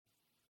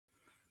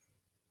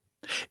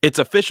It's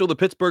official. The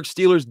Pittsburgh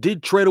Steelers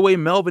did trade away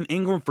Melvin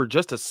Ingram for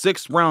just a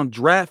sixth-round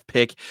draft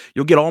pick.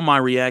 You'll get all my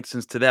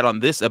reactions to that on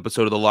this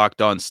episode of the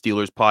Locked On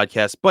Steelers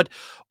podcast, but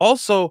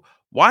also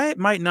why it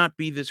might not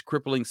be this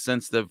crippling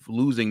sense of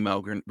losing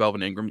Melvin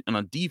Ingram on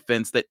a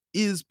defense that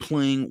is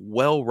playing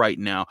well right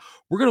now.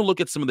 We're going to look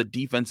at some of the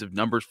defensive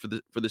numbers for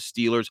the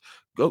Steelers.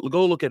 Go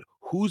look at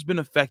who's been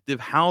effective,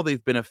 how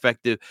they've been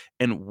effective,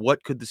 and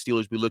what could the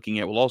Steelers be looking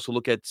at. We'll also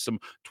look at some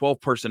 12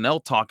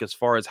 personnel talk as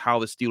far as how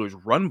the Steelers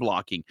run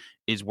blocking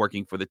is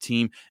working for the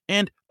team,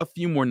 and a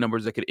few more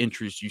numbers that could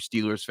interest you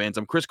Steelers fans.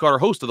 I'm Chris Carter,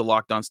 host of the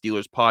Locked On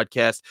Steelers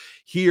podcast.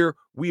 Here,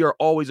 we are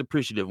always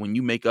appreciative when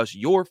you make us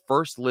your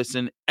first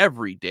listen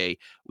every day.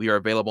 We are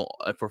available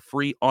for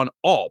free on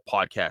all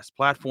podcast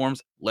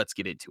platforms. Let's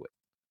get into it.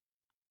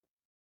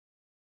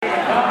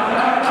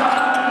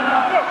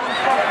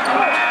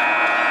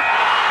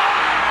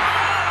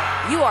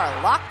 You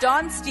are Locked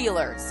On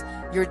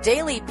Steelers, your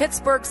daily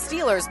Pittsburgh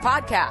Steelers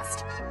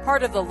podcast,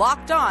 part of the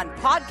Locked On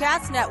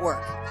Podcast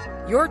Network,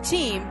 your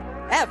team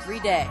every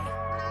day.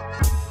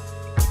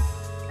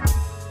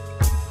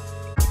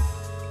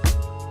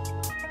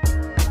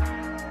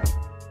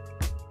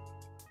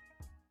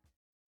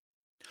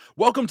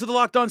 Welcome to the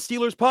Locked On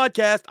Steelers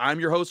podcast. I'm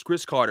your host,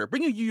 Chris Carter,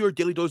 bringing you your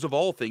daily dose of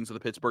all things of the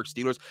Pittsburgh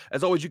Steelers.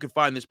 As always, you can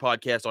find this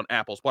podcast on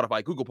Apple,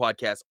 Spotify, Google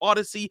Podcasts,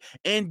 Odyssey,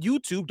 and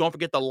YouTube. Don't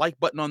forget the like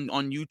button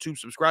on YouTube.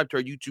 Subscribe to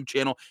our YouTube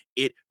channel.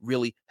 It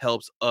really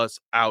helps us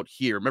out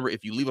here. Remember,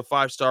 if you leave a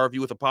 5-star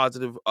review with a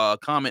positive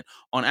comment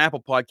on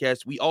Apple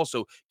Podcasts, we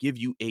also give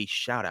you a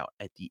shout out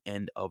at the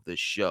end of the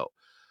show.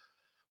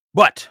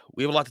 But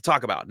we have a lot to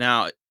talk about.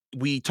 Now,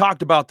 we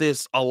talked about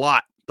this a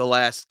lot the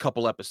last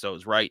couple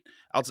episodes, right?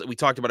 We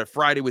talked about it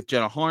Friday with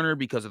Jenna Harner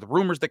because of the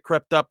rumors that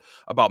crept up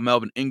about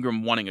Melvin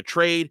Ingram wanting a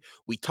trade.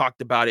 We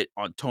talked about it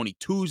on Tony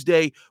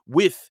Tuesday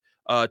with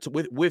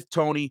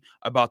Tony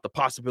about the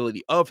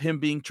possibility of him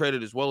being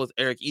traded, as well as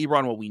Eric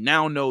Ebron. Well, we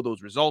now know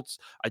those results.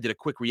 I did a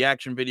quick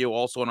reaction video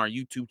also on our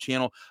YouTube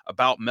channel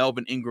about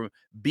Melvin Ingram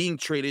being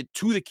traded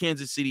to the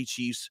Kansas City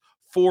Chiefs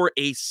for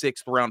a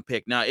 6th-round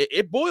pick. Now,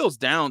 it boils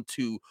down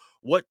to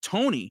what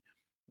Tony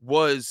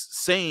was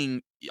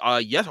saying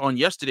on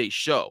yesterday's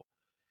show.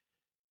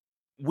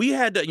 We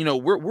had to,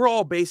 we're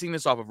all basing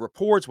this off of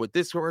reports, what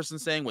this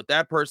person's saying, what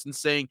that person's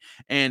saying,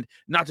 and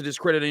not to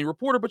discredit any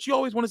reporter, but you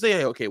always want to say,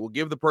 hey, okay, we'll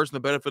give the person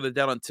the benefit of the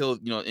doubt until,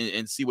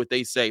 and see what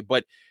they say.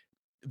 But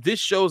this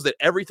shows that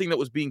everything that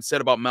was being said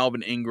about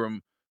Melvin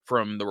Ingram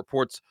from the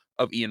reports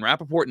of Ian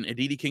Rappaport and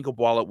Aditi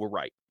Kinkhabwala were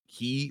right.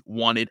 He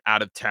wanted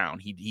out of town.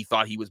 He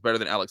thought he was better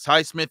than Alex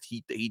Highsmith.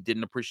 He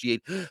didn't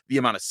appreciate the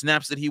amount of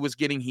snaps that he was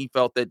getting. He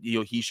felt that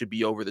he should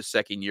be over the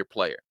second-year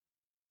player.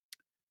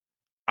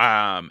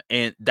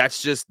 And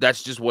that's just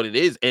what it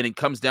is. And it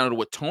comes down to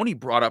what Tony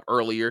brought up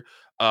earlier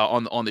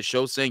on the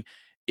show, saying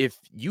if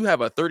you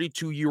have a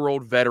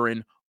 32-year-old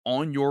veteran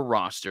on your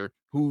roster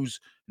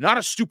who's not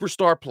a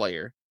superstar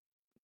player,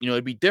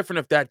 it'd be different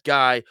if that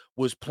guy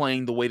was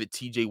playing the way that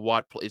TJ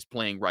Watt is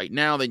playing right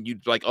now. Then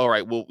you'd like, all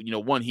right, well,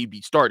 one, he'd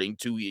be starting.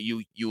 Two,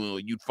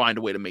 you'd find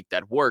a way to make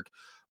that work.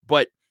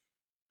 But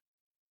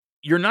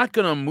you're not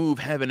going to move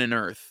heaven and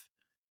earth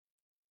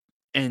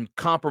and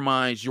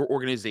compromise your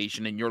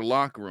organization and your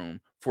locker room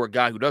for a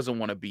guy who doesn't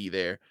want to be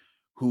there,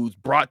 who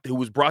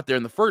was brought there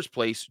in the first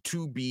place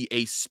to be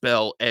a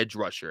spell edge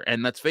rusher.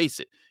 And let's face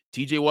it,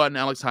 TJ Watt and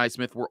Alex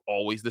Highsmith were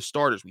always the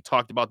starters. We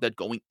talked about that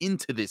going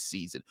into this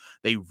season.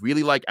 They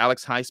really like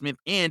Alex Highsmith,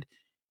 and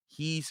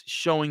he's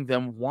showing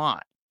them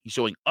why. He's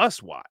showing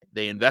us why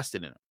they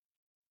invested in him.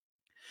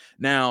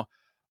 Now,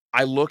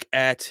 I look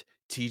at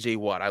TJ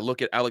Watt, I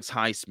look at Alex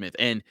Highsmith,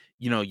 and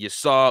you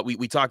saw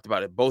we talked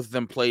about it. Both of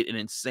them played an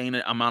insane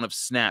amount of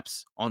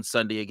snaps on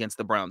Sunday against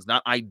the Browns.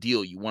 Not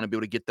ideal. You want to be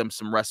able to get them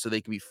some rest so they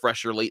can be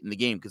fresher late in the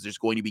game, because there's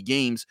going to be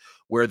games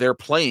where they're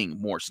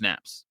playing more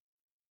snaps.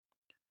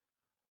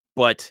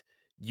 But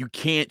you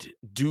can't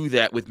do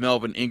that with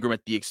Melvin Ingram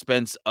at the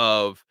expense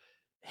of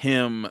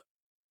him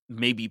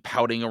maybe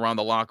pouting around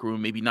the locker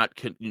room, maybe not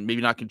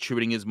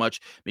contributing as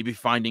much, maybe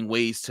finding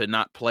ways to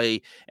not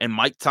play. And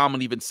Mike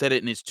Tomlin even said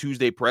it in his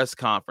Tuesday press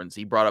conference.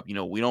 He brought up,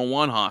 we don't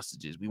want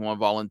hostages, we want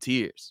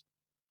volunteers.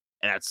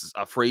 And that's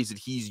a phrase that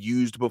he's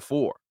used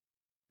before.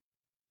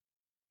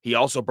 He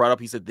also brought up,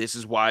 he said, this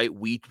is why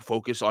we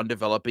focus on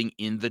developing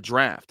in the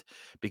draft,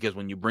 because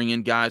when you bring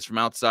in guys from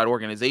outside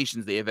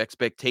organizations, they have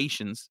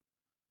expectations.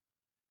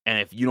 And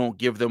if you don't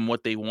give them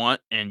what they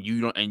want, and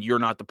you're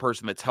not the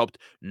person that's helped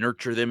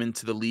nurture them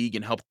into the league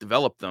and helped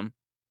develop them,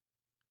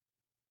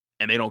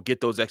 and they don't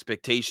get those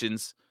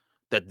expectations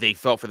that they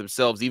felt for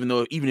themselves, even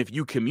if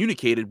you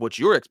communicated what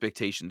your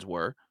expectations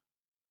were,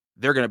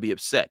 they're going to be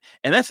upset.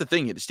 And that's the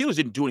thing here. The Steelers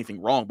didn't do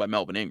anything wrong by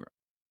Melvin Ingram.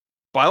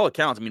 By all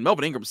accounts,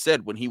 Melvin Ingram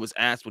said when he was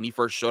asked, when he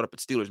first showed up at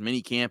Steelers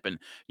minicamp and,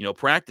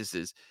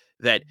 practices,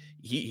 that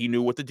he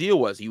knew what the deal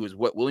was. He was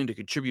willing to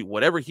contribute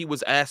whatever he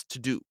was asked to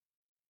do.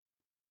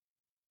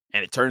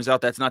 And it turns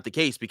out that's not the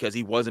case, because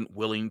he wasn't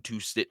willing to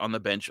sit on the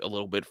bench a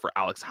little bit for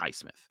Alex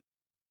Highsmith.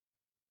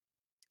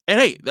 And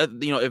hey, that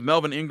if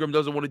Melvin Ingram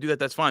doesn't want to do that,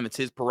 that's fine. That's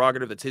his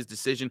prerogative. That's his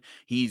decision.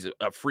 He's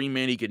a free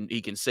man. He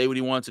can say what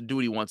he wants and do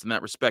what he wants in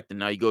that respect. And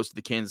now he goes to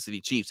the Kansas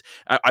City Chiefs.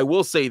 I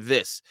will say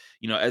this,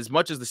 as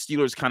much as the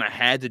Steelers kind of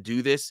had to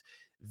do this,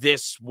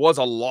 this was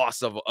a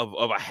loss of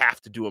a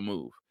have to do a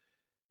move.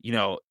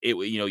 You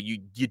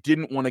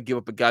didn't want to give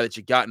up a guy that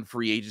you got in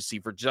free agency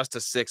for just a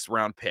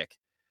 6th-round pick.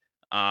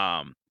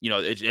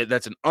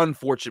 That's an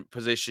unfortunate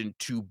position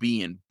to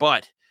be in,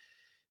 but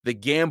the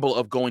gamble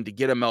of going to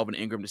get a Melvin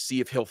Ingram to see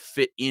if he'll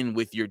fit in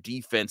with your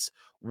defense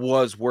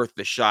was worth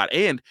the shot.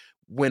 And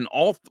when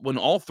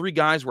all 3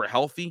 guys were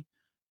healthy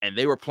and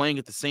they were playing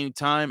at the same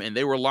time and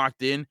they were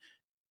locked in,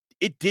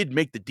 it did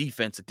make the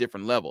defense a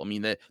different level. I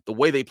mean, the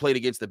way they played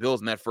against the Bills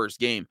in that first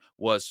game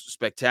was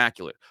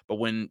spectacular. But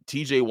when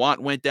TJ Watt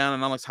went down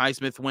and Alex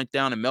Highsmith went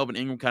down and Melvin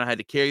Ingram kind of had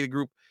to carry the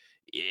group,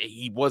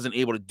 he wasn't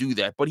able to do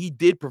that. But he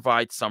did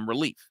provide some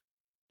relief.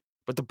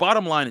 But the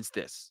bottom line is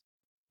this.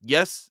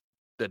 Yes,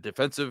 the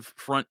defensive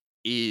front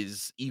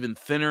is even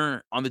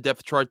thinner on the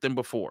depth chart than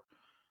before.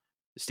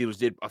 The Steelers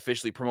did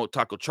officially promote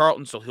Taco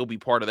Charlton, so he'll be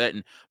part of that.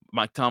 And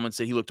Mike Tomlin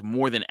said he looked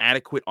more than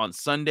adequate on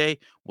Sunday.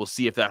 We'll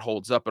see if that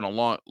holds up in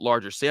a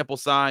larger sample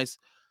size.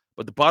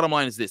 But the bottom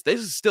line is this. This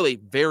is still a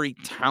very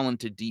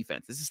talented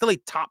defense. This is still a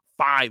top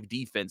 5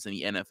 defense in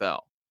the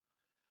NFL.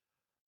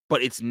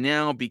 But it's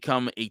now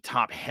become a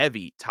top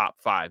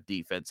 5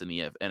 defense in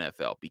the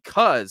NFL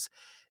because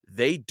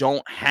they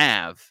don't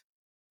have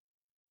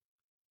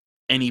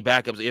any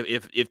backups.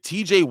 If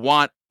TJ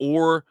Watt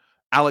or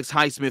Alex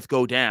Highsmith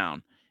go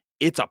down,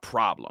 it's a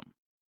problem.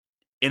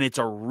 And it's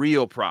a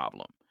real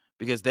problem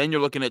because then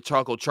you're looking at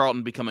Taco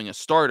Charlton becoming a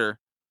starter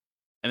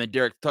and then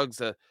Derek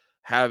Tugsa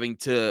having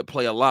to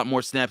play a lot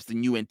more snaps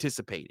than you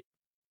anticipated.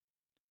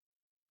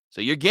 So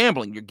you're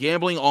gambling. You're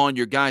gambling on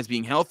your guys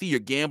being healthy. You're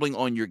gambling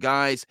on your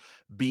guys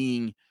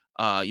being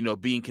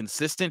being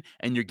consistent,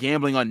 and you're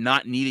gambling on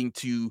not needing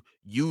to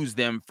use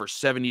them for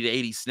 70 to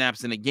 80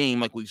 snaps in a game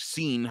like we've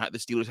seen how the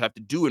Steelers have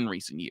to do in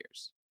recent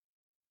years.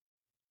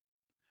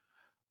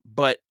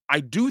 But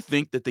I do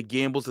think that the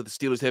gambles that the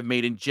Steelers have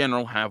made in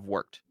general have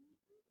worked.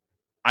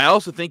 I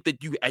also think that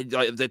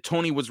that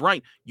Tony was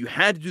right. You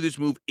had to do this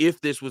move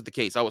if this was the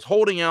case. I was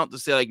holding out to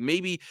say, like,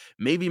 maybe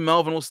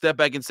Melvin will step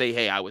back and say,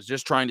 hey, I was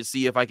just trying to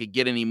see if I could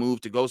get any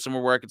move to go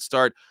somewhere where I could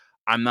start.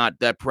 I'm not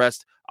that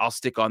pressed. I'll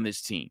stick on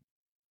this team.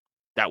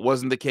 That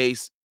wasn't the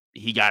case.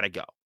 He got to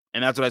go.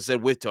 And that's what I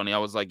said with Tony. I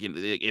was like,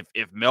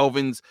 if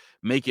Melvin's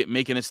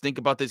making us think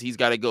about this, he's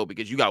got to go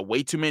because you got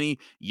way too many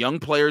young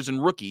players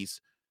and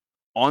rookies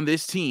on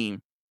this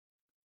team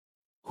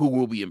who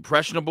will be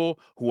impressionable,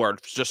 who are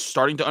just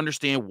starting to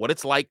understand what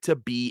it's like to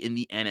be in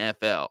the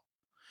NFL.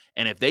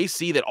 And if they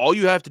see that all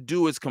you have to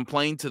do is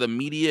complain to the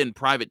media and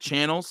private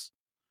channels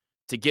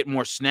to get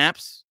more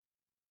snaps,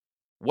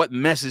 what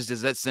message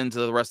does that send to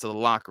the rest of the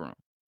locker room?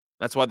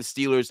 That's why the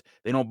Steelers,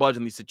 they don't budge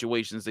in these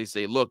situations. They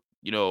say, look,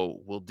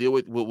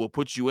 we'll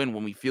put you in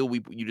when we feel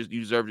you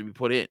deserve to be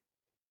put in.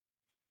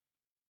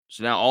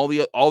 So now all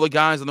the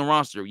guys on the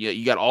roster,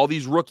 you got all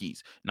these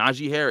rookies,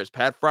 Najee Harris,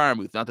 Pat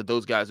Freiermuth, not that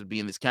those guys would be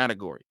in this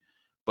category,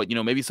 but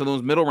maybe some of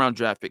those middle round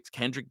draft picks,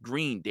 Kendrick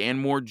Green, Dan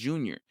Moore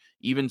Jr.,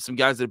 even some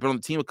guys that have been on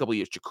the team a couple of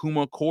years,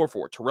 Chakuma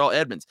Corfor, Terrell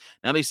Edmonds.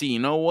 Now they see, you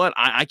know what?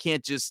 I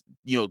can't just,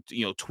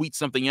 tweet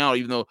something out,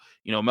 even though,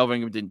 Melvin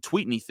Ingram didn't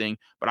tweet anything,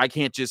 but I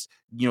can't just,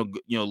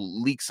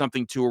 leak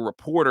something to a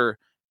reporter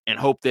and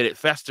hope that it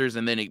festers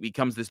and then it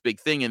becomes this big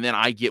thing and then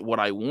I get what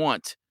I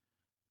want.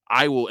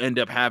 I will end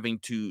up having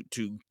to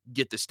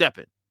get the step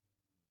in.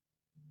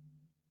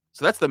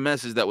 So that's the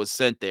message that was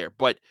sent there.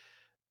 But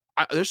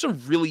there's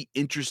some really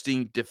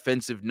interesting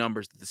defensive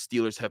numbers that the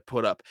Steelers have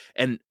put up.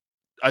 And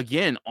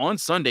again, on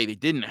Sunday, they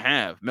didn't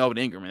have Melvin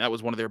Ingram, and that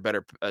was one of their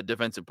better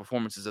defensive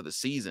performances of the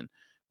season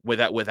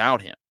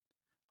without him.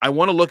 I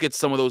want to look at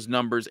some of those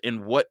numbers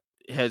and what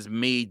has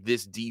made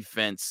this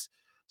defense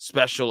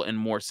special and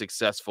more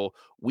successful.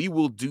 We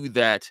will do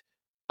that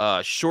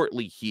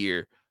shortly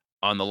here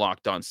on the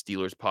Locked On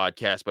Steelers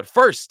podcast. But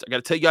first, I got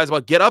to tell you guys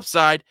about Get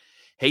Upside.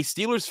 Hey,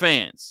 Steelers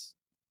fans,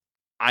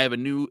 I have a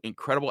new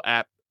incredible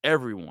app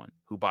everyone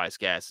who buys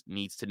gas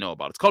needs to know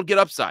about. It's called Get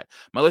Upside.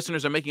 My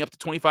listeners are making up to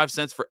 25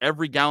 cents for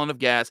every gallon of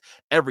gas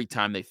every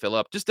time they fill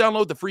up. Just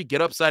download the free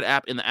Get Upside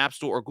app in the App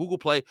Store or Google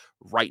Play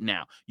right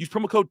now. Use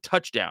promo code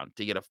TOUCHDOWN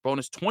to get a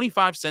bonus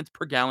 25 cents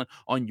per gallon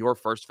on your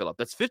first fill up.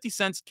 That's 50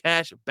 cents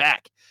cash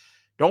back.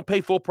 Don't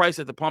pay full price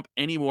at the pump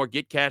anymore.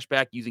 Get cash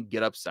back using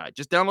Get Upside.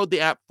 Just download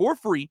the app for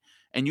free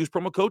and use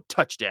promo code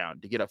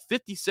TOUCHDOWN to get a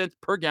 50 cents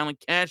per gallon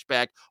cash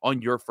back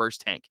on your first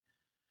tank.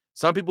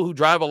 Some people who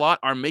drive a lot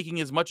are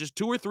making as much as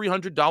 $200 or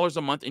 $300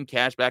 a month in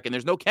cash back, and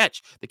there's no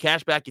catch. The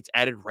cash back gets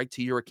added right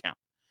to your account.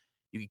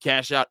 You can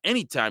cash out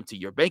anytime to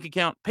your bank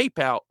account,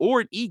 PayPal,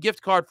 or an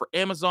e-gift card for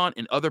Amazon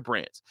and other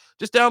brands.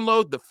 Just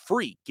download the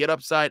free Get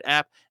Upside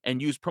app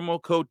and use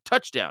promo code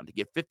TOUCHDOWN to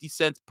get 50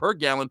 cents per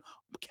gallon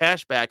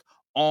cash back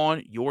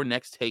on your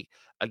next take.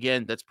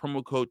 Again, that's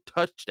promo code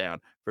TOUCHDOWN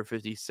for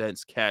 50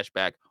 cents cash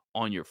back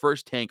on your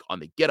first tank on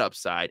the Get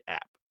Upside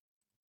app.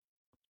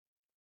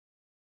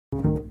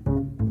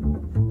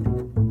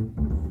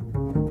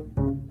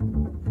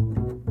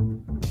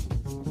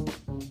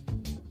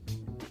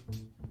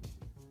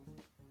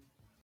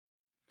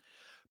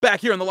 Back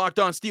here on the Locked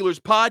On Steelers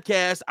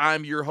podcast,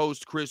 I'm your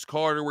host, Chris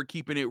Carter. We're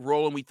keeping it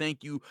rolling. We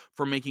thank you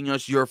for making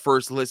us your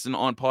first listen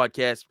on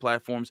podcast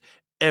platforms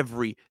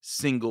every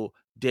single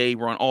day.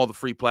 We're on all the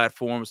free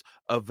platforms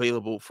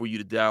available for you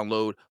to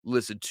download,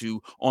 listen to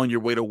on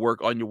your way to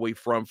work, on your way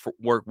from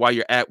work, while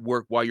you're at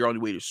work, while you're on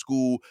your way to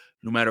school,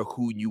 no matter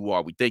who you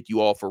are. We thank you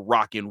all for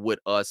rocking with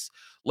us.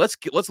 Let's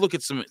look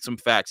at some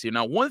facts here.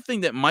 Now, one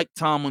thing that Mike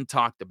Tomlin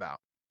talked about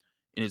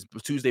in his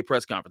Tuesday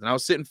press conference. And I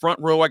was sitting front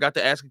row. I got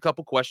to ask a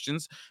couple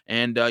questions,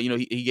 and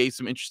he gave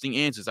some interesting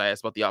answers. I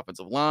asked about the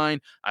offensive line.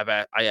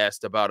 I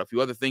asked about a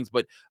few other things,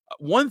 but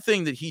one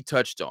thing that he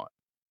touched on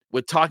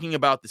with talking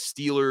about the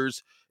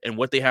Steelers and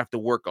what they have to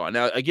work on.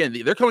 Now, again,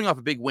 they're coming off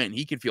a big win.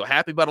 He can feel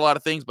happy about a lot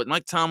of things, but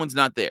Mike Tomlin's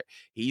not there.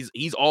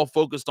 He's all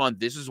focused on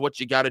this is what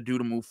you got to do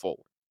to move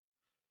forward.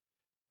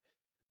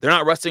 They're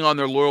not resting on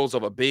their laurels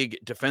of a big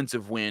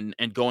defensive win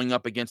and going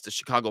up against the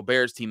Chicago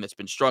Bears team that's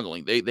been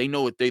struggling. They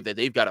know that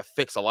they've got to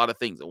fix a lot of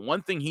things. And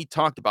one thing he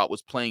talked about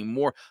was playing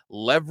more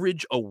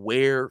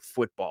leverage-aware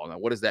football. Now,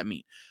 what does that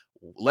mean?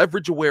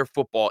 Leverage-aware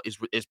football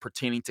is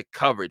pertaining to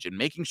coverage and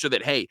making sure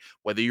that, hey,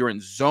 whether you're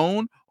in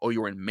zone or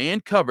you're in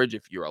man coverage,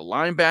 if you're a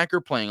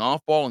linebacker playing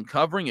off ball and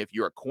covering, if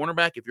you're a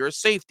cornerback, if you're a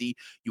safety,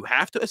 you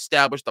have to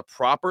establish the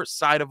proper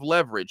side of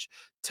leverage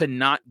to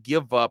not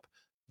give up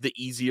the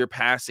easier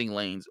passing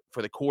lanes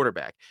for the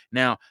quarterback.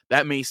 Now,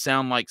 that may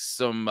sound like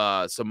some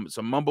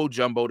mumbo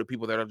jumbo to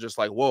people that are just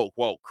like, whoa,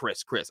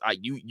 Chris,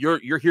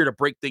 you're here to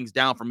break things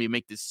down for me,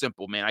 make this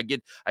simple, man. I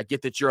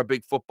get that you're a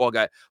big football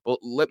guy. Well,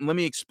 let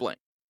me explain.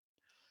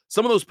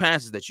 Some of those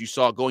passes that you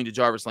saw going to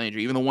Jarvis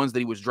Landry, even the ones that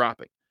he was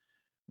dropping,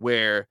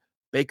 where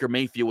Baker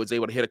Mayfield was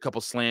able to hit a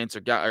couple slants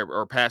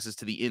or passes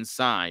to the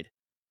inside,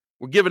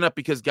 were given up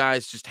because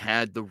guys just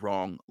had the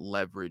wrong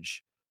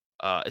leverage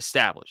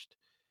established.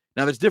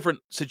 Now, there's different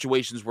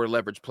situations where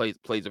leverage plays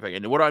effect.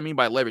 And what do I mean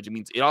by leverage? It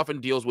means it often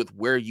deals with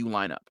where you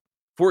line up.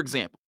 For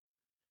example,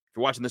 if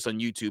you're watching this on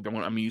YouTube, I'm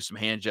going to use some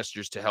hand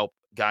gestures to help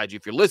guide you.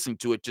 If you're listening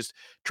to it, just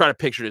try to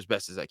picture it as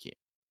best as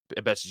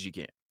you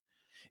can.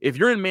 If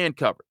you're in man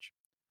coverage,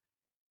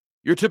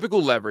 your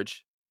typical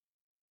leverage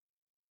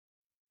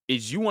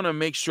is you want to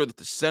make sure that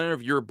the center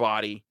of your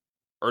body,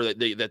 or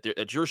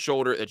that your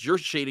shoulder, that you're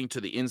shading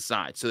to the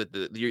inside, so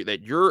that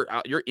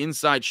your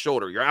inside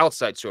shoulder, your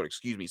outside shoulder,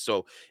 excuse me.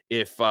 So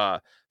if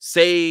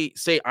say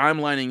I'm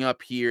lining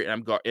up here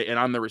and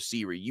I'm the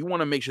receiver, you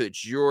want to make sure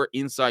that your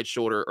inside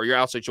shoulder or your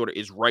outside shoulder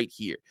is right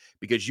here,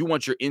 because you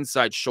want your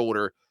inside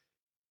shoulder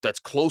that's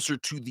closer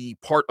to the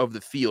part of the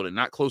field and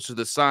not closer to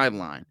the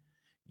sideline.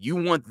 You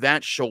want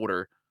that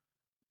shoulder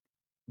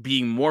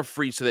being more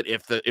free, so that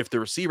if the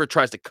receiver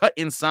tries to cut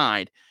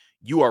inside,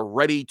 you are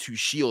ready to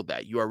shield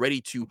that. You are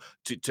ready to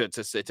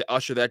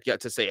usher that guy,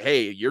 to say,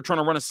 hey, you're trying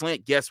to run a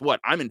slant. Guess what?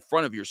 I'm in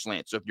front of your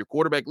slant. So if your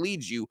quarterback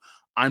leads you,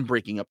 I'm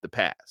breaking up the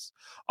pass.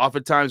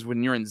 Oftentimes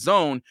when you're in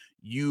zone,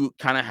 you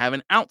kind of have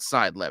an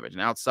outside leverage. An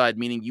outside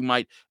meaning you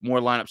might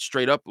more line up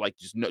straight up, like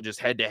just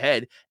head to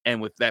head.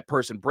 And with that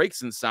person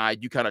breaks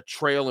inside, you kind of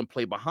trail and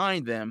play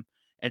behind them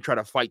and try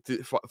to fight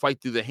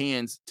through the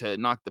hands to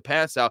knock the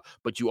pass out.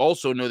 But you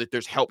also know that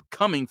there's help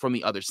coming from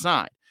the other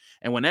side.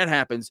 And when that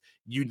happens,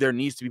 there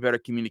needs to be better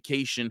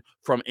communication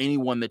from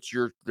anyone that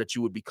you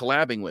would be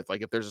collabing with.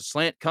 Like if there's a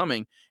slant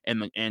coming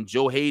and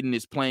Joe Hayden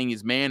is playing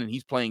his man and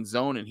he's playing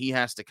zone and he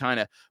has to kind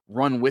of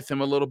run with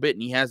him a little bit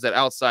and he has that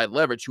outside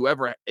leverage,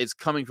 whoever is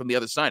coming from the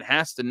other side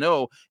has to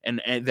know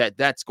and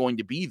that's going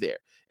to be there.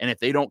 And if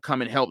they don't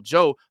come and help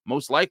Joe,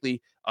 most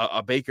likely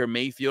a Baker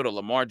Mayfield, a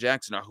Lamar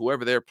Jackson, or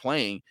whoever they're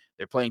playing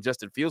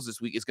Justin Fields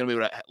this week, is going to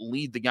be able to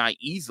lead the guy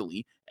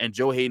easily, and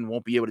Joe Hayden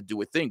won't be able to do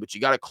a thing. But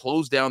you got to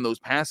close down those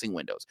passing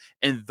windows.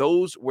 And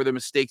those were the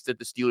mistakes that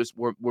the Steelers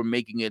were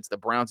making against the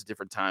Browns at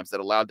different times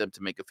that allowed them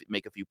to make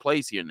a few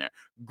plays here and there.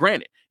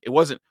 Granted, it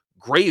wasn't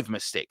grave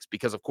mistakes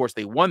because, of course,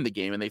 they won the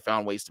game and they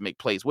found ways to make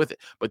plays with it.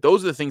 But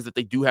those are the things that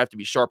they do have to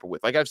be sharper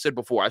with. Like I've said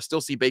before, I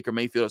still see Baker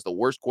Mayfield as the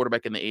worst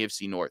quarterback in the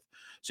AFC North.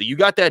 So you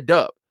got that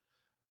dub,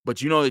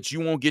 but you know that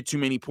you won't get too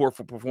many poor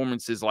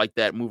performances like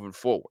that moving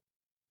forward.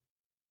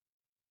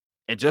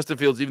 And Justin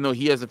Fields, even though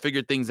he hasn't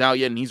figured things out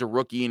yet and he's a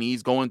rookie and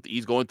he's going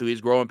through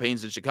his growing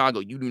pains in Chicago,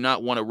 you do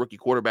not want a rookie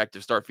quarterback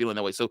to start feeling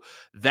that way. So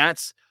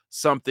that's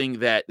something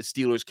that the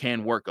Steelers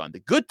can work on. The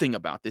good thing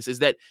about this is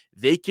that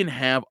they can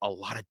have a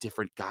lot of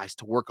different guys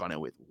to work on it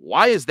with.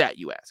 Why is that,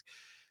 you ask?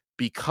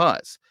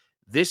 Because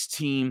this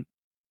team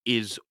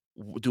is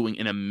doing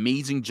an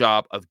amazing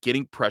job of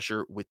getting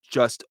pressure with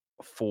just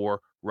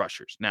 4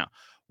 rushers. Now,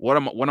 what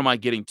am I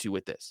getting to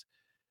with this?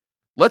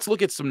 Let's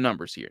look at some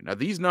numbers here. Now,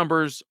 these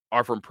numbers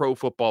are from Pro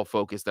Football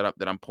Focus that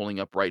I'm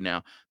pulling up right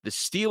now. The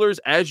Steelers,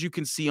 as you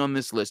can see on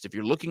this list, if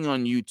you're looking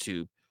on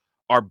YouTube,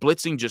 are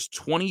blitzing just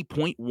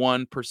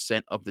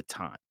 20.1% of the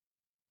time.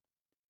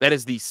 That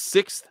is the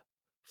 6th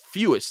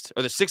fewest,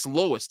 or the 6th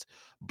lowest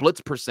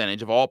blitz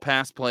percentage of all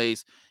pass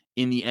plays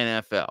in the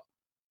NFL.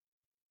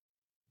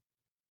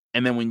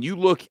 And then when you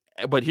look,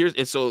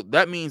 so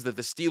that means that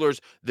the Steelers,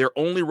 they're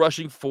only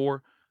rushing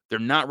 4. They're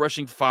not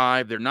rushing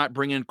 5. They're not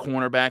bringing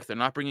cornerbacks. They're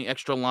not bringing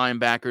extra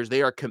linebackers.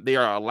 They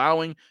are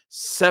allowing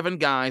 7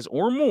 guys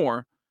or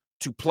more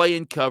to play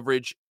in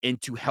coverage,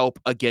 and to help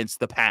against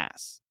the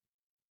pass.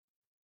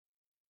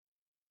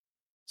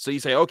 So you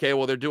say, okay,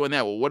 well, they're doing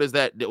that. Well, what is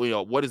that?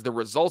 What is the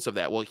results of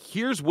that? Well,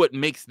 here's what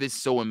makes this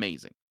so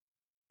amazing.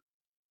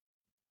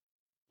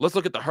 Let's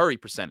look at the hurry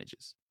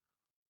percentages.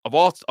 Of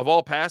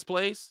all pass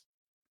plays,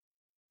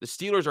 the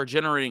Steelers are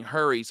generating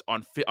hurries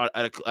at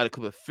a clip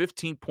of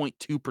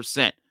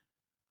 15.2%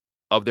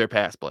 of their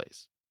pass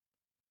plays.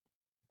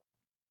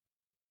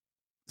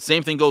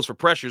 Same thing goes for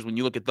pressures. When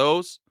you look at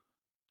those,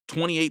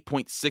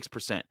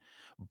 28.6%.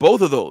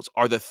 Both of those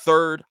are the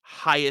third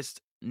highest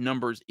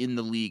numbers in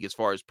the league as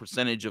far as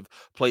percentage of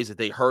plays that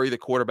they hurry the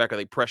quarterback or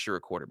they pressure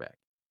a quarterback.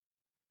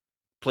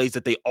 Plays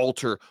that they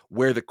alter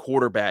where the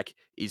quarterback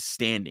is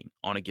standing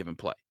on a given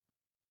play.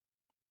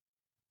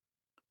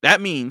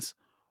 That means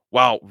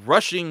while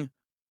blitzing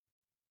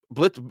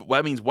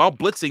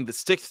the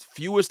sixth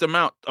fewest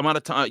amount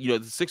of time,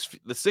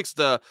 the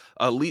sixth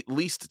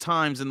least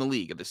times in the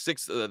league, the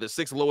sixth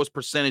lowest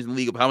percentage in the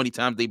league of how many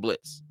times they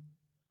blitz.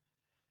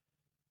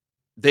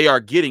 They are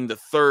getting the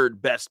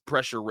third best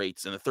pressure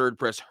rates and the third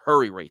best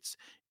hurry rates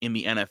in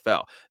the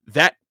NFL.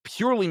 That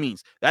purely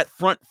means that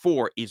front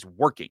four is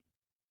working.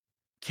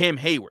 Cam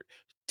Heyward,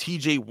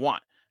 TJ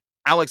Watt,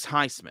 Alex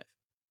Highsmith.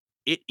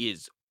 It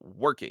is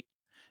working.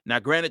 Now,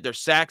 granted, their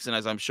sacks, and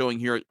as I'm showing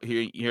here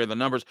are the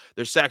numbers,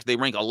 their sacks, they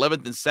rank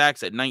 11th in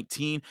sacks at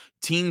 19.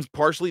 Teams,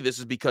 partially, this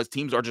is because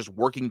teams are just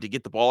working to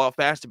get the ball out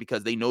faster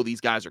because they know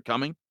these guys are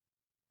coming.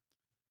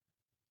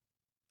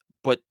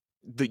 But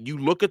you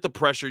look at the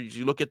pressure,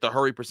 you look at the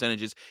hurry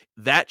percentages,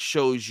 that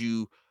shows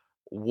you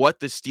what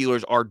the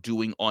Steelers are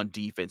doing on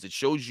defense. It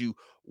shows you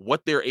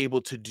what they're able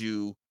to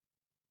do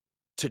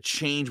to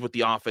change what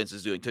the offense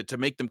is doing, to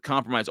make them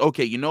compromise.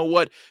 Okay, you know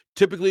what?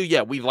 Typically,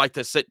 yeah, we like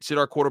to sit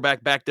our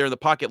quarterback back there in the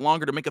pocket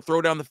longer to make a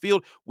throw down the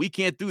field. We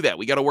can't do that.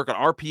 We got to work on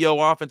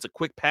RPO offense, a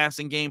quick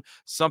passing game,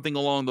 something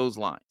along those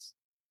lines.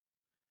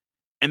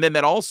 And then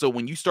that also,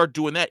 when you start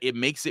doing that, it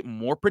makes it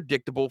more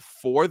predictable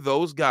for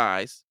those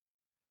guys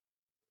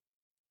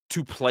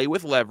to play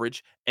with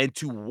leverage and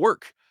to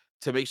work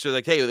to make sure,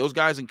 like, hey, those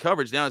guys in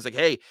coverage now, it's like,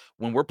 hey,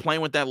 when we're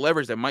playing with that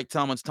leverage that Mike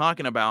Tomlin's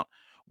talking about,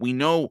 we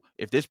know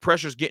if this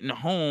pressure's getting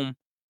home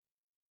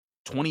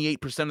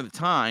 28% of the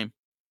time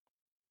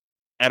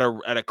at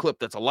a clip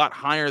that's a lot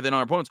higher than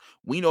our opponents,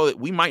 we know that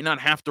we might not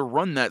have to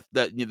run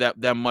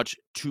that much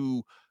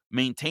to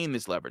maintain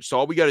this leverage. So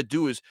all we got to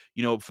do is,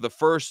 for the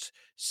first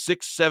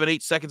 6, 7,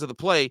 8 seconds of the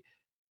play,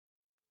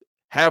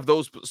 have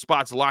those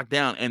spots locked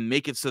down and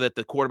make it so that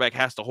the quarterback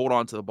has to hold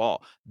on to the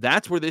ball.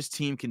 That's where this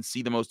team can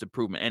see the most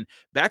improvement. And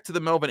back to the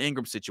Melvin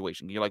Ingram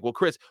situation. You're like, well,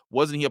 Chris,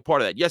 wasn't he a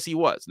part of that? Yes, he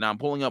was. Now I'm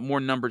pulling up more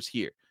numbers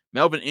here.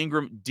 Melvin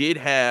Ingram did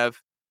have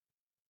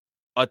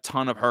a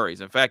ton of hurries.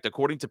 In fact,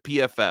 according to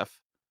PFF,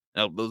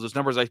 now those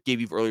numbers I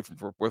gave you earlier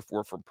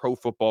were from Pro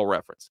Football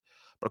Reference.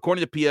 But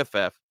according to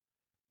PFF,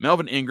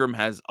 Melvin Ingram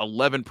has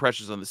 11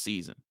 pressures on the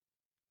season.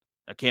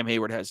 Now, Cam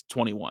Heyward has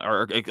 21,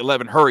 or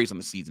 11 hurries on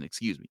the season,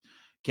 excuse me.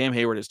 Cam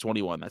Heyward is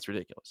 21. That's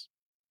ridiculous.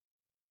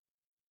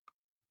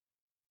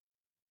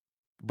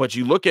 But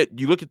you look at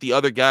the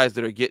other guys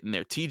that are getting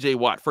there. TJ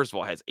Watt, first of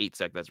all, has 8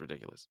 sacks. That's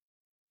ridiculous.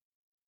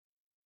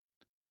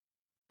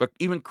 But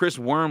even Chris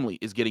Wormley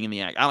is getting in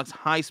the act. Alex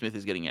Highsmith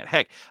is getting it.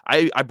 Heck,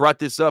 I brought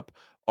this up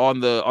on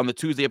the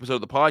Tuesday episode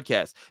of the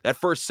podcast. That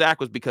first sack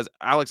was because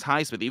Alex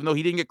Highsmith, even though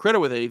he didn't get credit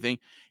with anything,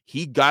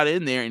 he got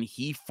in there and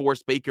he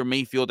forced Baker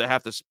Mayfield to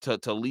have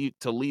to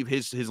leave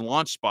his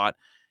launch spot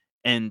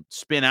and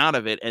spin out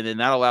of it, and then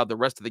that allowed the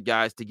rest of the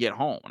guys to get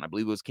home. And I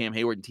believe it was Cam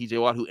Heyward and TJ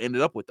Watt who ended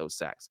up with those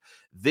sacks.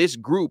 This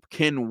group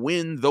can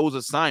win those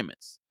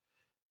assignments.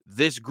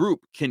 This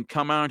group can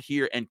come out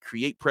here and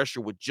create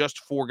pressure with just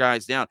 4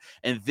 guys down,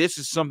 and this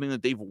is something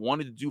that they've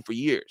wanted to do for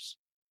years.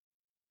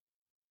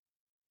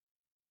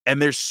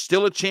 And there's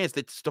still a chance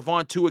that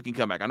Stephon Tuitt can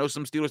come back. I know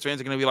some Steelers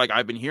fans are going to be like,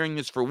 I've been hearing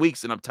this for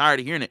weeks and I'm tired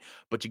of hearing it.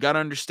 But you got to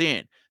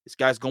understand, this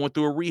guy's going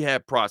through a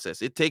rehab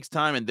process. It takes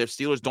time, and their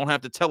Steelers don't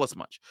have to tell us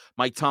much.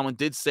 Mike Tomlin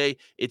did say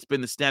it's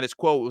been the status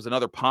quo. It was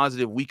another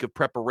positive week of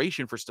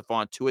preparation for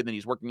Stephon Tuitt, and then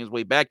he's working his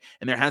way back,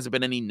 and there hasn't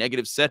been any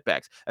negative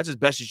setbacks. That's as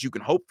best as you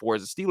can hope for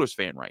as a Steelers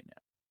fan right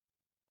now.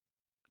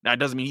 Now, it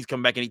doesn't mean he's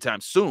coming back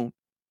anytime soon,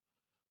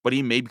 but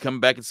he may be coming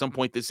back at some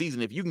point this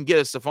season. If you can get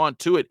a Stephon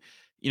Tuitt,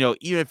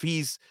 even if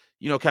he's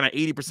kind of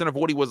 80% of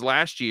what he was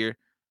last year,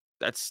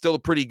 that's still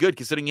pretty good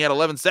considering he had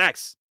 11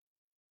 sacks.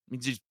 I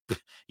mean,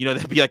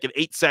 that'd be like an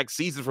 8-sack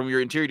season from your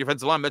interior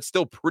defensive line. That's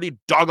still pretty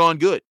doggone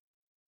good.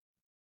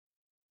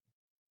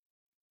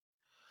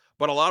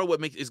 But a lot of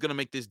what is going to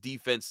make this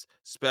defense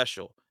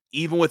special,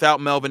 even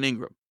without Melvin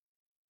Ingram,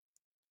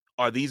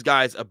 are these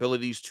guys'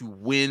 abilities to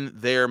win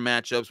their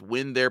matchups,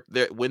 win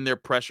their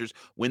pressures,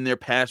 win their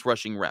pass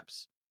rushing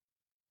reps.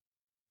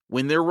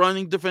 When they're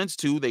running defense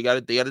too, they got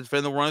to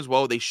defend the run as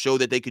well. They showed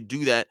that they could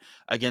do that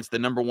against the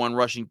number 1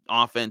 rushing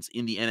offense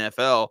in the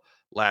NFL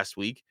last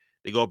week.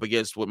 They go up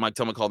against what Mike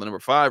Tomlin called the number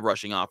 5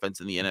 rushing offense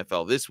in the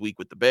NFL this week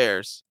with the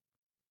Bears.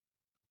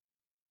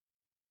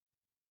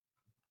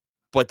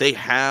 But they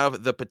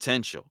have the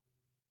potential.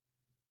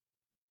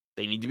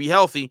 They need to be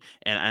healthy,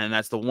 and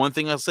that's the one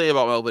thing I'll say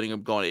about Melvin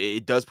Ingram going.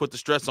 It does put the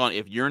stress on.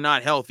 If you're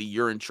not healthy,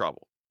 you're in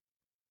trouble.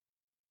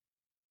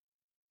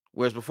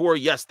 Whereas before,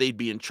 yes, they'd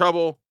be in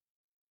trouble,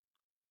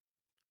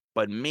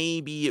 but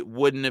maybe it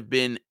wouldn't have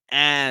been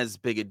as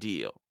big a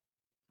deal.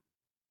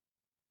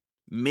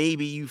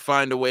 Maybe you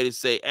find a way to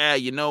say,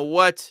 you know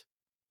what?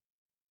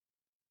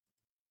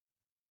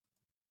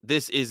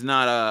 This is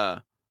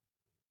not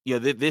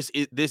this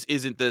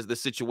isn't the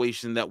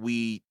situation that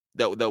we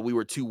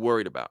were too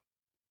worried about.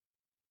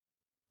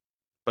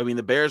 I mean,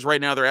 the Bears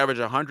right now, they're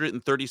averaging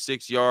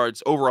 136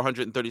 yards, over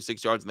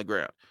 136 yards on the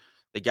ground.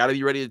 They got to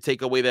be ready to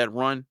take away that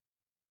run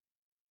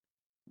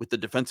with the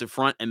defensive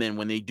front, and then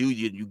when they do,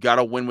 you got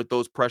to win with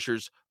those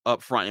pressures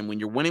up front. And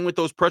when you're winning with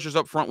those pressures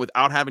up front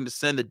without having to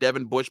send the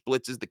Devin Bush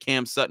blitzes, the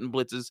Cam Sutton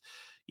blitzes,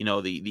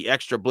 the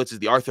extra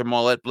blitzes, the Arthur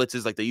Mollett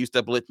blitzes, like they used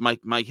to blitz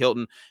Mike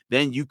Hilton,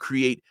 then you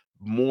create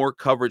more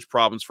coverage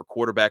problems for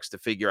quarterbacks to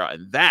figure out,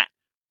 and that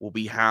will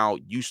be how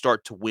you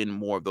start to win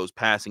more of those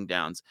passing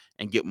downs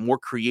and get more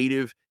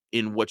creative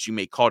in what you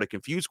may call to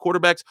confuse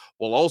quarterbacks,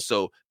 while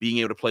also being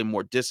able to play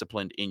more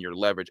disciplined in your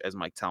leverage, as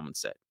Mike Tomlin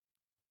said.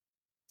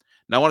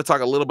 Now, I want to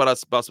talk a little bit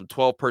about some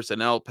 12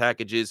 personnel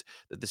packages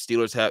that the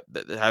Steelers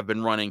have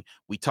been running.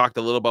 We talked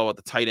a little about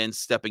the tight ends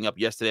stepping up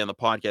yesterday on the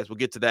podcast. We'll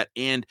get to that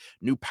and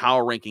new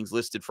power rankings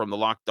listed from the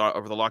Locked On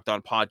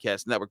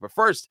Podcast Network. But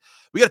first,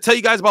 we got to tell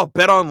you guys about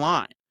Bet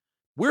Online.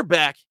 We're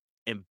back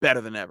and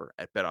better than ever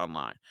at Bet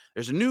Online.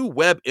 There's a new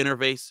web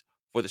interface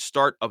for the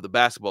start of the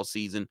basketball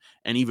season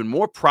and even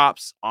more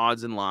props,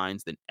 odds, and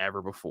lines than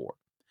ever before.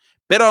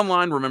 Bet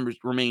Online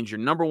remains your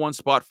number one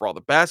spot for all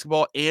the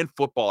basketball and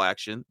football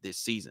action this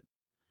season.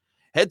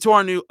 Head to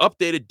our new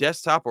updated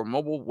desktop or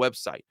mobile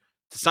website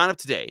to sign up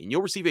today, and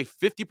you'll receive a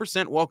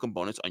 50% welcome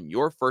bonus on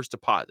your first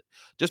deposit.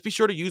 Just be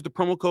sure to use the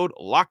promo code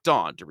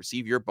LOCKEDON to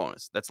receive your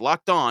bonus. That's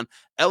Locked On,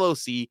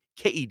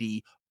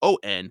 LOCKEDON,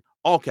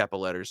 all capital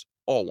letters,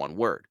 all one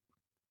word.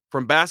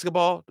 From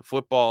basketball to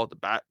football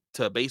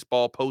to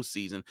baseball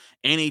postseason,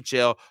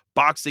 NHL,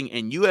 boxing,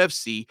 and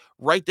UFC,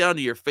 right down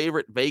to your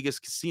favorite Vegas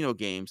casino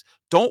games,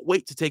 don't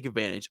wait to take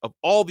advantage of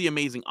all the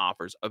amazing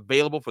offers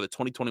available for the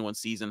 2021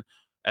 season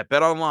at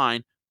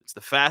BetOnline. It's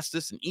the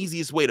fastest and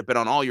easiest way to bet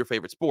on all your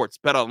favorite sports.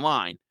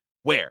 BetOnline,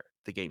 where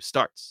the game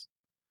starts.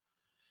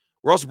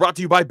 We're also brought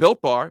to you by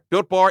Built Bar.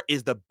 Built Bar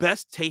is the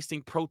best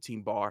tasting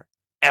protein bar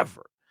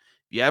ever.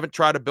 If you haven't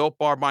tried a Built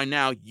Bar by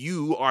now,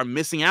 you are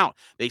missing out.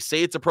 They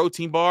say it's a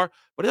protein bar,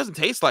 but it doesn't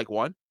taste like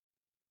one.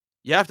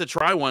 You have to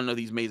try one of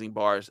these amazing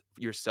bars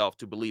yourself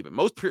to believe it.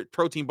 Most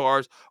protein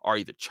bars are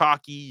either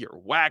chalky or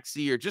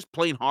waxy or just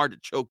plain hard to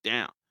choke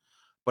down.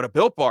 But a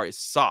Built Bar is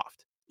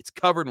soft. It's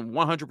covered in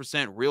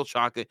 100% real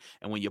chocolate,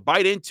 and when you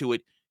bite into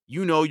it,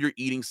 you know you're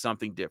eating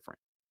something different.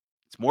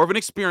 It's more of an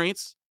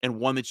experience and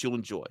one that you'll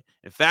enjoy.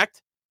 In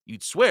fact,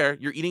 you'd swear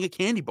you're eating a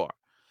candy bar.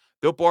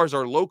 Built Bars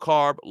are low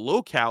carb,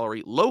 low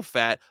calorie, low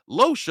fat,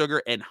 low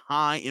sugar, and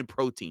high in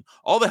protein.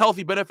 All the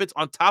healthy benefits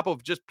on top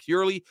of just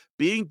purely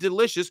being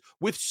delicious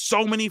with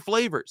so many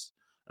flavors.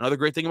 Another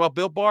great thing about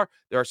Built Bar,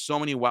 there are so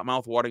many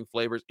mouth-watering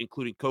flavors,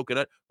 including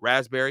coconut,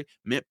 raspberry,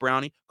 mint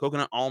brownie,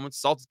 coconut almond,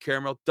 salted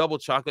caramel, double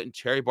chocolate, and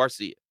cherry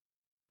barcia.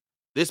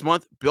 This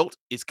month, Built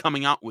is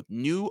coming out with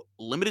new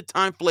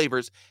limited-time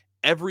flavors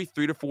every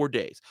 3 to 4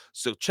 days.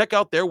 So check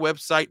out their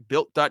website,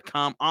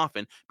 built.com,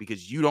 often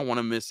because you don't want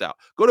to miss out.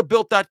 Go to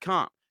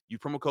built.com. Use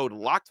promo code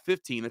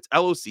LOCKED15, that's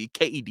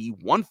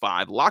LOCKED15,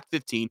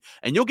 LOCKED15,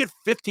 and you'll get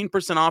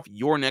 15% off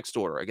your next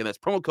order. Again, that's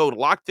promo code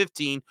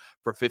LOCKED15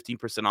 for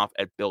 15% off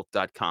at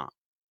built.com.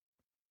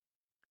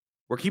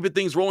 We're keeping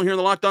things rolling here in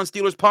the Locked On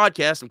Steelers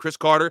podcast. I'm Chris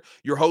Carter,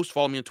 your host.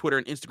 Follow me on Twitter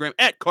and Instagram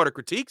at Carter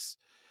Critiques.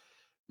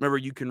 Remember,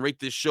 you can rate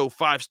this show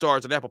 5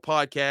 stars on Apple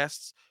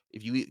Podcasts.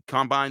 If you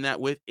combine that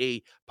with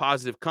a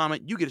positive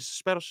comment, you get a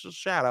special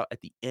shout out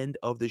at the end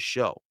of the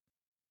show.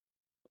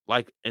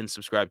 Like and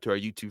subscribe to our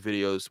YouTube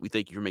videos. We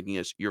thank you for making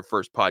us your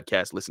first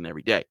podcast listen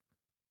every day.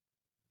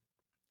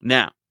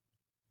 Now,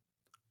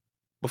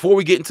 before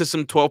we get into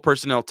some 12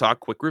 personnel talk,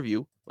 quick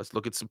review. Let's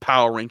look at some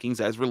power rankings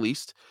as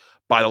released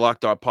by the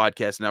Locked On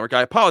Podcast Network.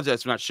 I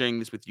apologize for not sharing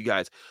this with you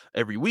guys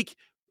every week.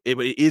 It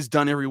is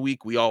done every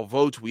week. We all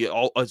vote.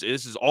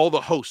 This is all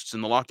the hosts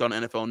in the Locked On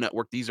NFL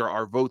Network. These are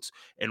our votes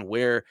and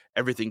where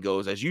everything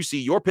goes. As you see,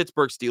 your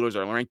Pittsburgh Steelers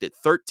are ranked at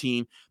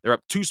 13. They're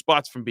up 2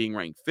 spots from being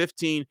ranked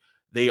 15.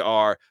 They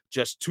are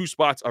just 2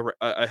 spots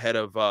ahead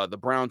of the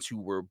Browns, who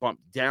were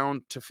bumped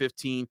down to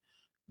 15.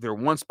 They're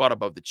 1 spot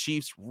above the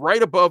Chiefs.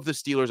 Right above the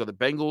Steelers are the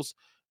Bengals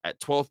at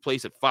 12th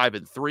place at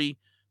 5-3.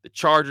 The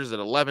Chargers at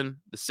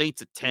 11. The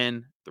Saints at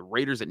 10. The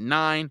Raiders at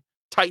 9.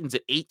 Titans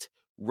at 8.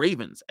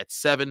 Ravens at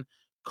 7.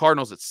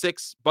 Cardinals at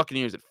 6,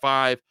 Buccaneers at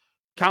 5,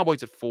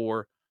 Cowboys at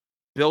 4,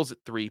 Bills at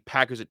 3,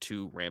 Packers at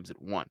 2, Rams at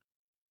 1.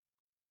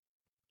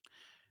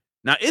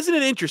 Now, isn't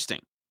it interesting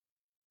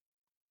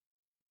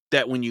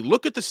that when you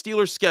look at the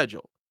Steelers'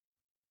 schedule,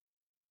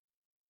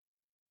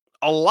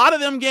 a lot of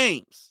them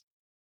games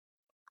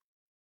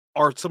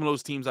are some of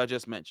those teams I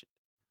just mentioned.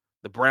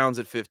 The Browns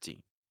at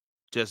 15,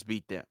 just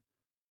beat them.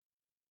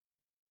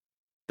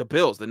 The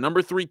Bills, the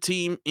number 3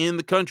 team in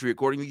the country,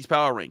 according to these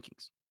power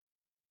rankings,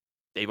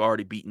 they've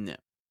already beaten them.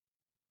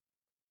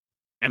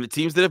 And the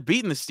teams that have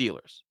beaten the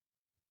Steelers,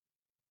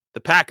 the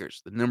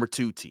Packers, the number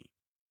 2 team,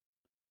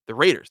 the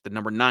Raiders, the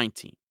number 9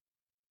 team,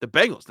 the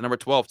Bengals, the number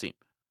 12 team.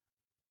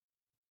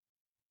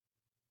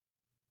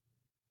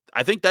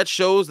 I think that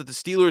shows that the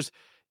Steelers,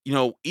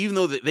 even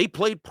though they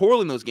played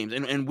poorly in those games,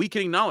 and we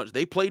can acknowledge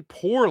they played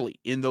poorly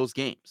in those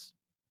games.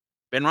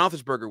 Ben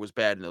Roethlisberger was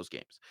bad in those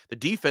games. The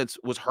defense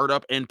was hurt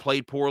up and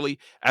played poorly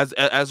as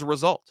a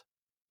result.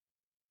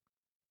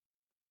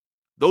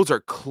 Those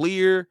are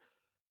clear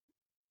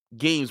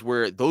games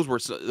where those are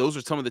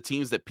some of the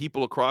teams that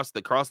people across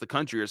the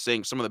country are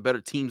saying some of the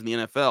better teams in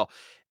the NFL.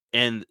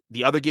 And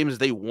the other games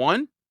they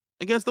won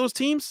against those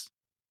teams,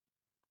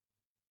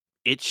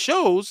 it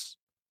shows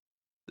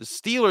the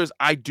Steelers,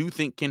 I do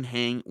think, can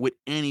hang with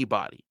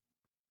anybody.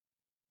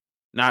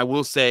 Now, I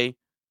will say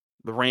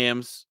the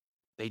Rams,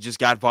 they just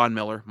got Von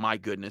Miller. My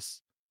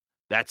goodness,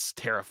 that's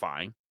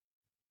terrifying.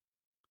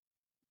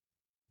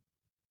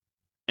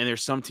 And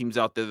there's some teams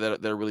out there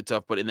that are really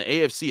tough. But in the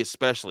AFC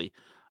especially,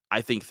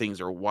 I think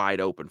things are wide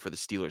open for the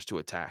Steelers to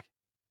attack.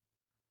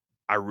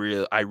 I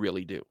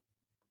really do.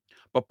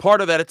 But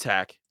part of that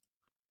attack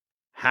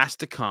has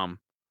to come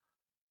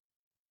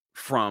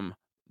from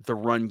the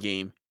run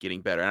game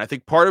getting better. And I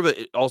think part of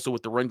it also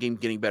with the run game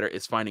getting better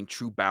is finding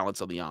true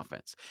balance on the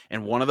offense.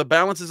 And one of the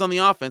balances on the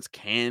offense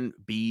can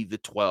be the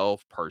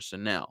 12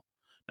 personnel.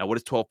 Now, what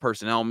does 12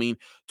 personnel mean?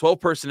 12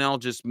 personnel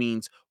just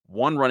means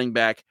one running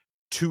back,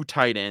 two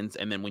tight ends,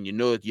 and then when you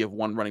know that you have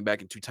one running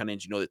back and two tight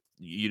ends,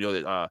 you know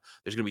that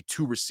there's going to be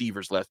two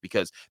receivers left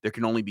because there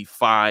can only be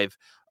 5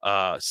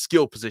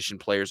 skill position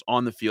players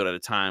on the field at a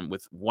time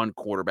with one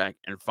quarterback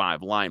and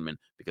 5 linemen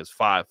because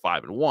 5,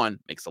 5, and 1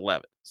 makes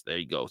 11. So there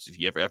you go. So if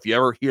you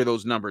ever hear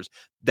those numbers,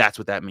 that's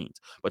what that means.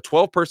 But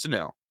 12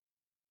 personnel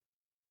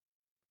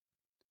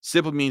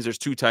simply means there's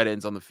 2 tight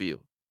ends on the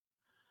field.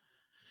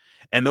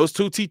 And those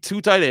two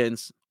tight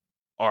ends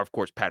are, of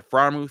course, Pat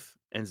Freiermuth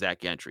and Zach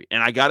Gentry.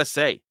 And I got to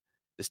say,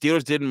 the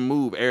Steelers didn't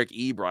move Eric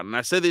Ebron. And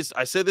I said this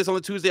on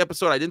the Tuesday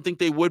episode. I didn't think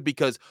they would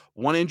because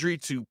one injury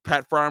to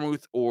Pat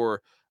Freiermuth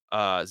or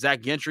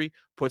Zach Gentry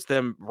puts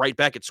them right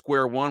back at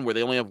square one where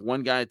they only have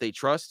one guy that they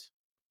trust.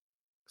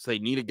 So they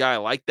need a guy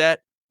like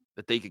that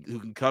who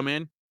can come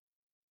in.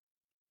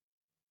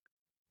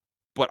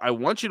 But I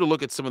want you to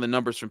look at some of the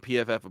numbers from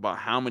PFF about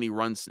how many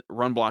run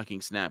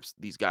blocking snaps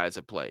these guys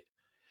have played.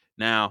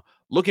 Now,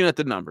 looking at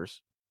the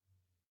numbers,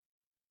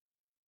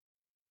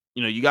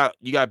 you got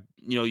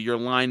your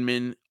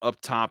linemen up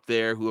top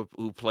there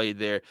who played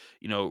there.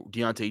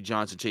 Deontay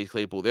Johnson, Chase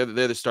Claypool. They're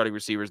the starting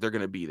receivers. They're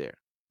going to be there.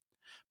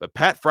 But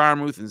Pat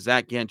Freiermuth and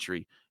Zach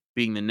Gentry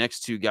being the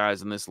next 2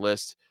 guys on this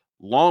list,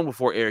 long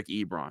before Eric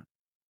Ebron.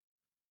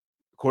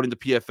 According to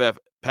PFF,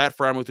 Pat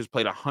Freiermuth has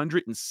played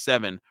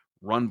 107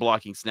 run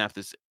blocking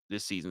snaps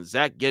this season.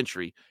 Zach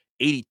Gentry,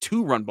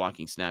 82 run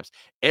blocking snaps.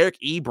 Eric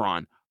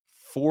Ebron,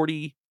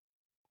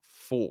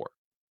 44.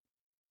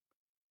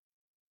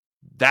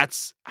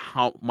 That's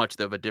how much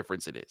of a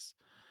difference it is.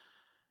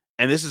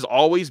 And this has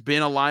always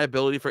been a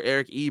liability for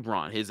Eric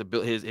Ebron, his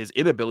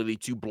inability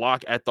to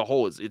block at the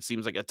hole. It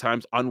seems like at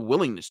times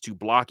unwillingness to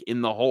block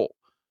in the hole.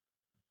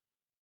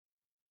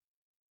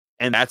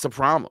 And that's a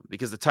problem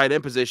because the tight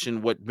end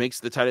position, what makes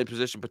the tight end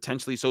position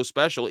potentially so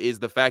special is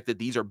the fact that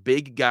these are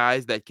big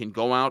guys that can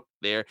go out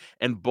there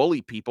and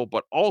bully people,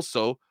 but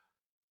also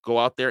go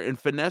out there and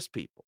finesse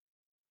people.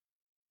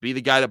 Be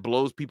the guy that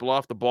blows people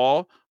off the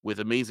ball with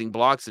amazing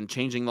blocks and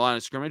changing the line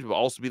of scrimmage, but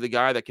also be the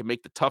guy that can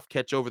make the tough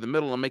catch over the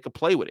middle and make a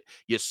play with it.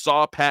 You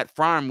saw Pat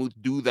Freiermuth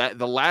do that,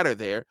 the latter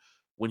there,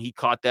 when he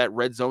caught that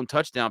red zone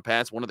touchdown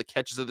pass, one of the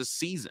catches of the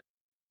season.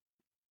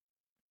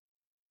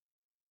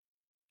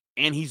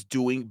 And he's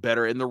doing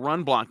better in the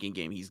run blocking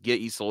game.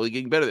 He's slowly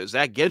getting better there.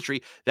 Zach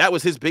Gentry, that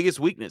was his biggest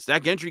weakness.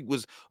 Zach Gentry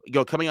was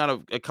coming out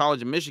of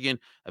college in Michigan.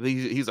 I think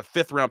he's a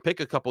 5th round pick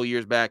a couple of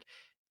years back.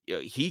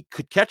 He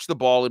could catch the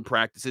ball in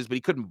practices, but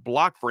he couldn't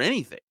block for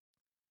anything.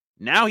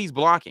 Now he's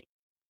blocking.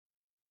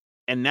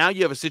 And now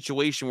you have a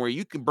situation where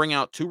you can bring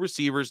out 2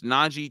 receivers,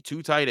 Najee,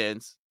 2 tight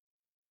ends.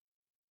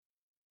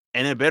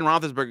 And then Ben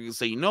Roethlisberger can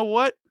say, you know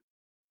what?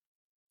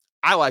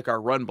 I like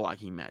our run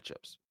blocking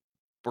matchups.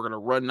 We're going to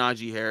run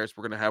Najee Harris.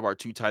 We're going to have our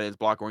 2 tight ends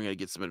block. We're going to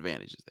get some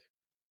advantages there.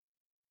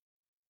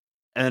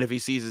 And then if he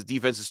sees his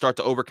defenses start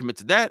to overcommit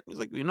to that, he's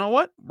like, you know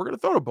what? We're going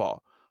to throw the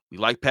ball. We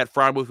like Pat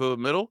Freiermuth over the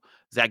middle.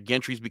 Zach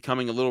Gentry's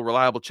becoming a little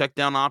reliable check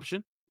down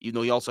option, even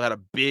though he also had a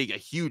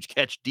huge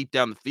catch deep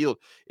down the field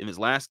in his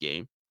last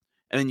game.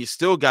 And then you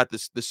still got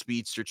the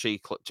speedster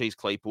Chase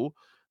Claypool,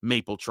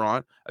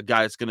 Mapletron, a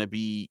guy that's going to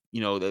be,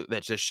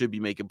 that just should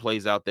be making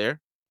plays out there.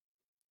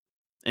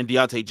 And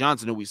Deontay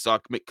Johnson, who we saw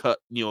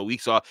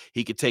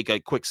he could take a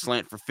quick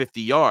slant for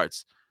 50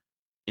 yards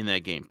in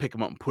that game, pick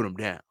him up and put him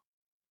down.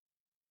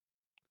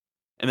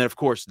 And then, of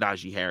course,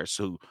 Najee Harris,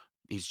 who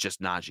he's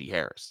just Najee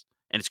Harris.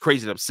 And it's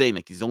crazy that I'm saying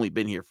that he's only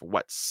been here for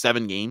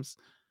 7 games,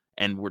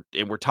 and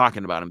we're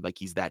talking about him like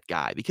he's that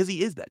guy because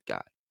he is that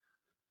guy.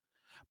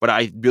 But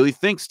I really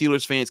think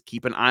Steelers fans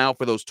keep an eye out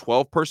for those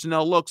 12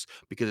 personnel looks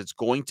because it's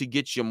going to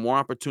get you more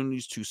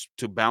opportunities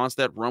to balance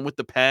that run with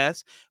the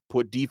pass,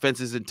 put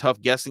defenses in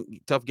tough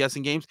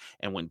guessing games.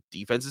 And when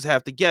defenses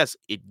have to guess,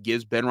 it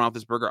gives Ben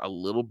Roethlisberger a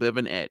little bit of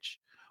an edge.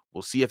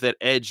 We'll see if that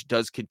edge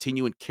does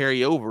continue and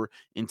carry over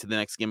into the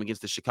next game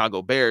against the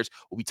Chicago Bears.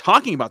 We'll be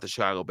talking about the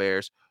Chicago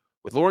Bears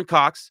with Lauren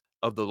Cox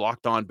of the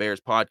Locked On Bears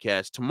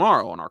podcast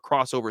tomorrow on our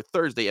crossover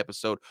Thursday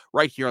episode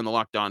right here on the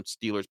Locked On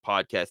Steelers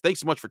podcast. Thanks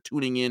so much for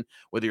tuning in,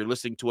 whether you're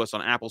listening to us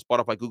on Apple,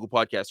 Spotify, Google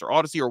Podcasts, or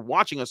Odyssey, or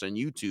watching us on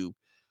YouTube.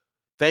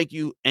 Thank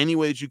you any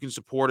way that you can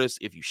support us.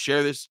 If you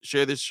share this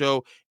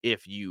show,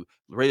 if you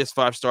rate us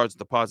 5 stars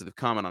with a positive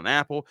comment on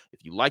Apple,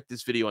 if you like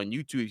this video on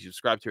YouTube, if you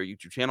subscribe to our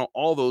YouTube channel,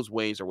 all those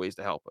ways are ways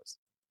to help us.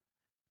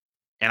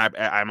 And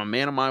I'm a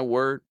man of my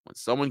word. When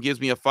someone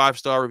gives me a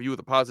 5-star review with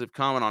a positive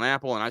comment on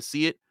Apple and I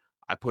see it,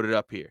 I put it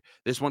up here.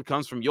 This one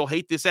comes from You'll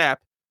Hate This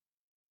App.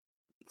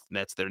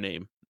 That's their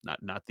name.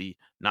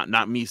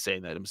 Not me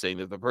saying that. I'm saying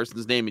that the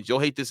person's name is You'll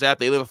Hate This App.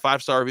 They leave a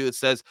 5-star review that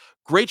says,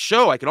 "Great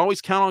show. I can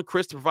always count on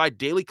Chris to provide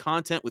daily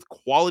content with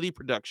quality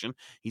production.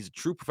 He's a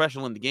true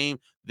professional in the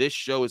game. This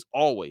show is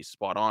always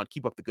spot on.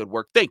 Keep up the good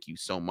work." Thank you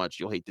so much.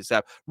 You'll Hate This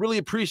App. Really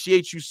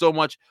appreciate you so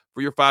much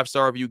for your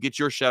 5-star review. Get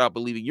your shout out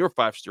by leaving your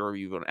 5-star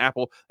review on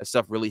Apple. That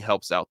stuff really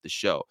helps out the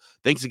show.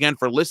 Thanks again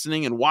for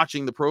listening and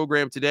watching the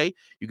program today.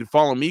 You can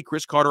follow me,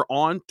 Chris Carter,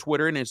 on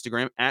Twitter and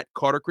Instagram at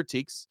Carter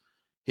Critiques.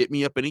 Hit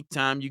me up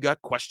anytime you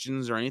got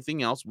questions or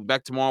anything else. We'll be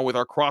back tomorrow with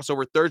our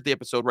crossover Thursday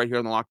episode right here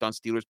on the Locked On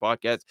Steelers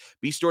podcast.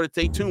 Be sure to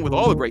stay tuned with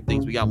all the great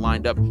things we got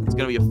lined up. It's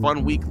going to be a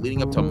fun week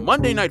leading up to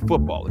Monday Night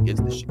Football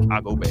against the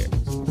Chicago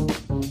Bears.